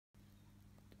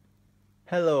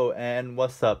Hello and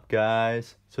what's up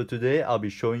guys? So today I'll be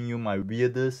showing you my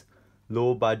weirdest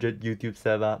low budget YouTube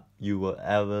setup you will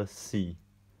ever see.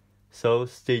 So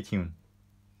stay tuned.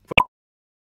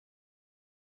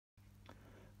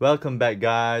 Welcome back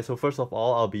guys. So first of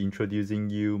all I'll be introducing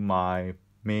you my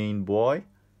main boy,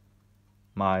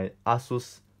 my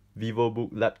Asus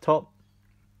VivoBook laptop.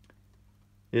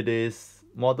 It is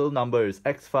model number is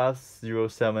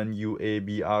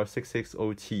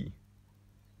X507UABR660T.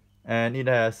 And it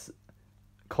has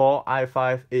Core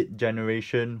i5 8th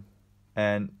generation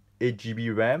and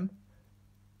 8GB RAM,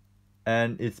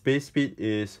 and its base speed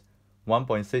is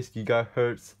 1.6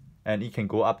 GHz and it can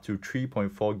go up to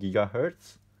 3.4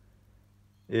 GHz.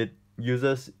 It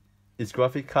uses its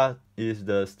graphic card is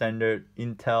the standard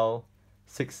Intel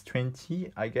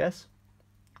 620, I guess,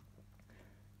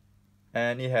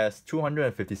 and it has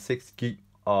 256 GB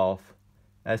of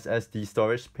SSD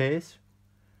storage space,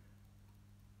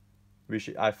 which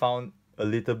I found a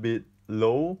little bit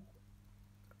low,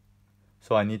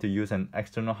 so I need to use an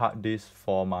external hard disk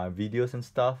for my videos and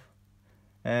stuff.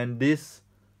 And this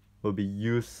will be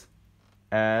used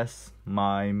as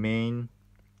my main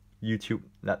YouTube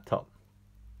laptop.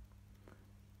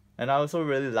 And I also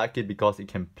really like it because it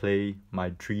can play my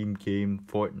dream game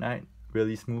Fortnite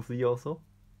really smoothly also.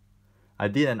 I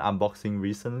did an unboxing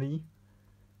recently,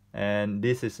 and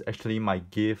this is actually my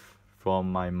gift from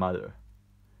my mother.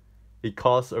 It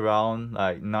costs around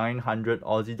like 900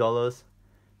 Aussie dollars,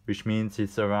 which means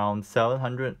it's around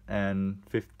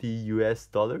 750 US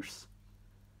dollars.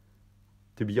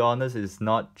 To be honest, it's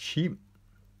not cheap.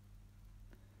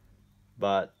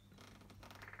 But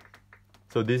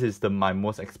so this is my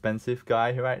most expensive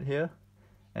guy right here.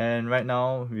 And right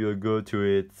now we will go to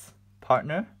its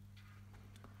partner.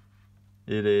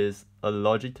 It is a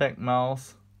Logitech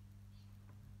mouse,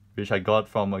 which I got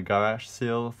from a garage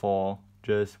sale for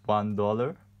just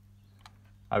 $1.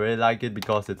 I really like it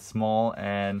because it's small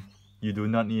and you do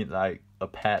not need like a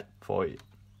pad for it.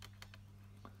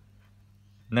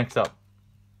 Next up,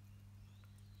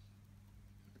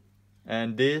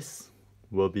 and this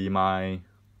will be my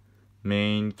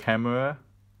main camera,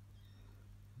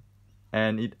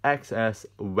 and it acts as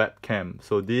a webcam.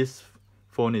 So this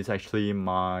phone is actually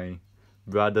my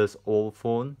brother's old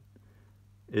phone.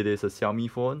 It is a Xiaomi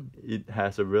phone. It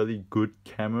has a really good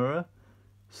camera,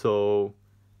 so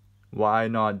why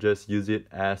not just use it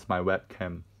as my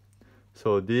webcam?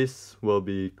 So this will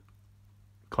be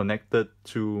connected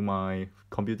to my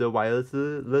computer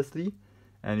wirelessly,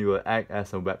 and it will act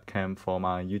as a webcam for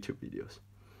my YouTube videos.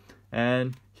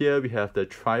 And here we have the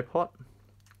tripod.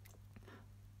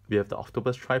 We have the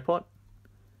Octopus Tripod.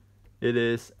 It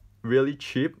is really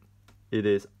cheap.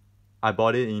 I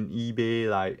bought it in eBay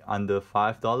like under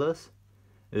 $5.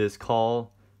 It is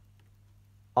called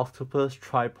Octopus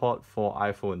Tripod for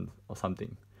iPhone or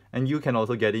something, and you can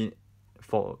also get it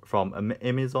from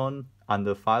Amazon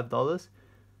under $5.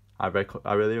 I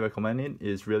really recommend it.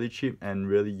 It's really cheap and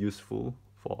really useful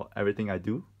for everything I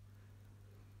do.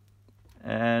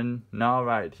 And now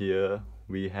right here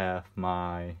we have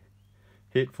my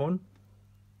microphone,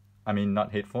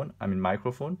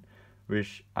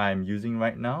 which I'm using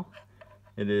right now.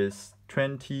 It is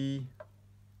 $20,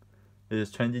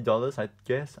 I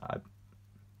guess.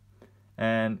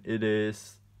 And it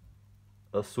is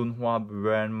a Soonhua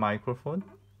brand microphone.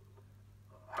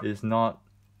 It's not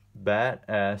bad,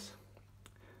 as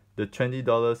the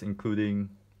 $20 including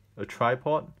a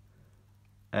tripod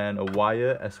and a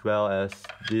wire, as well as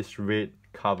this red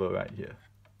cover right here.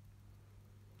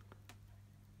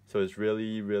 So it's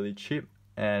really cheap,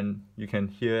 and you can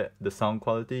hear the sound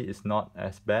quality is not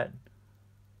as bad,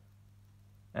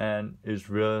 and it's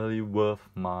really worth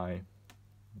my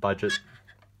budget.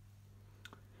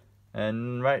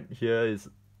 And right here is,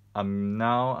 I'm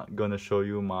now gonna show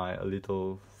you a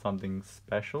little something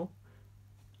special.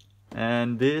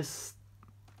 And this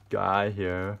guy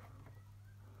here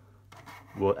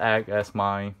will act as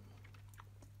my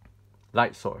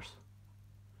light source.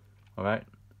 Alright,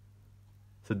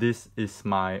 so this is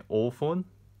my old phone.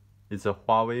 It's a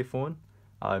Huawei phone.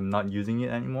 I'm not using it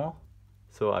anymore,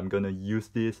 so I'm gonna use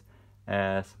this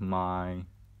as my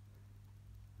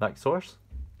light source.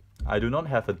 I do not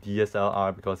have a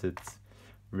DSLR because it's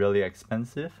really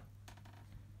expensive.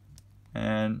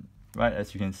 And right,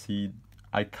 as you can see,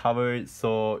 I cover it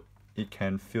so it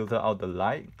can filter out the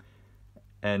light,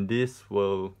 and this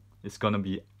is gonna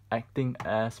be acting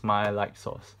as my light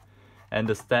source. And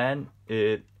the stand,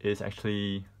 it is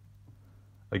actually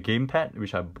a gamepad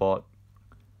which I bought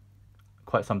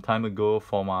quite some time ago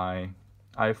for my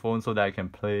iPhone so that I can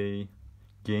play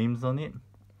games on it.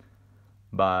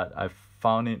 But I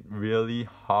found it really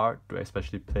hard to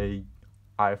especially play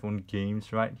iPhone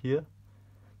games right here.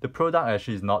 The product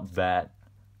actually is not bad,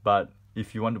 but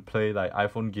if you want to play like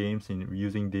iPhone games in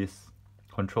using this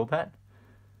control pad,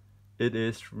 it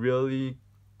is really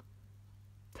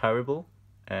terrible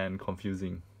and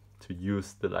confusing to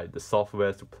use the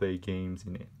software to play games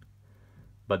in it.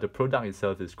 But the product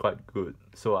itself is quite good.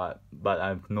 But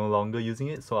I'm no longer using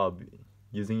it, so I'll be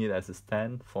using it as a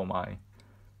stand for my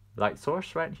light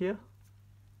source right here.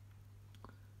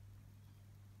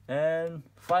 And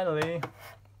finally,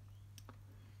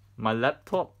 my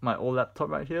old laptop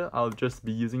right here, I'll just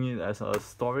be using it as a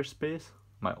storage space.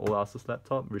 My old Asus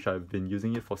laptop, which I've been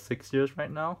using it for 6 years right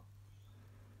now.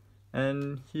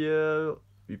 And here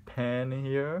we pan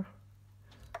here,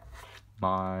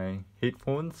 my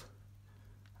headphones.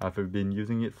 I've been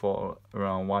using it for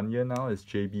around 1 year now. It's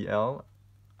JBL.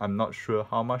 I'm not sure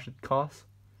how much it costs,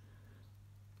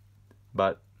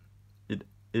 but it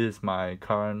is my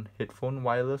current headphone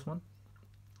wireless one.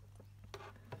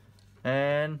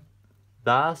 And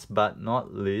last but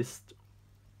not least,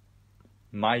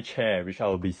 my chair, which I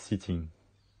will be sitting.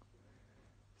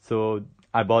 So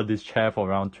I bought this chair for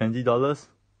around $20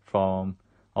 from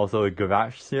also a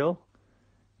garage sale.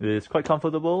 It is quite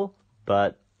comfortable,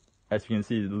 but as you can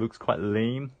see, it looks quite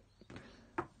lame.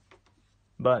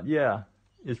 But yeah,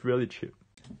 it's really cheap.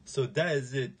 So that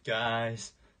is it,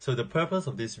 guys. So the purpose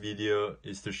of this video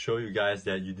is to show you guys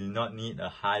that you do not need a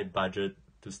high budget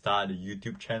to start a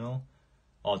YouTube channel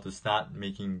or to start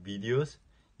making videos.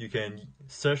 You can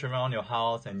search around your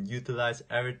house and utilize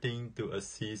everything to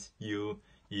assist you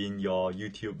in your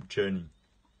YouTube journey.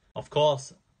 Of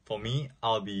course, for me,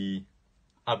 I'll be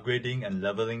upgrading and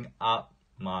leveling up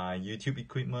my YouTube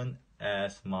equipment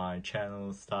as my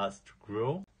channel starts to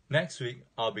grow. Next week,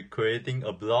 I'll be creating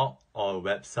a blog or a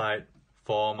website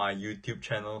for my YouTube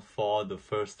channel for the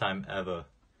first time ever.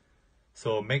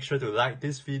 So make sure to like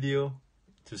this video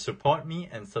to support me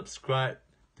and subscribe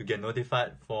to get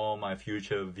notified for my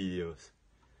future videos.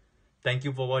 Thank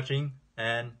you for watching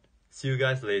and see you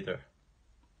guys later.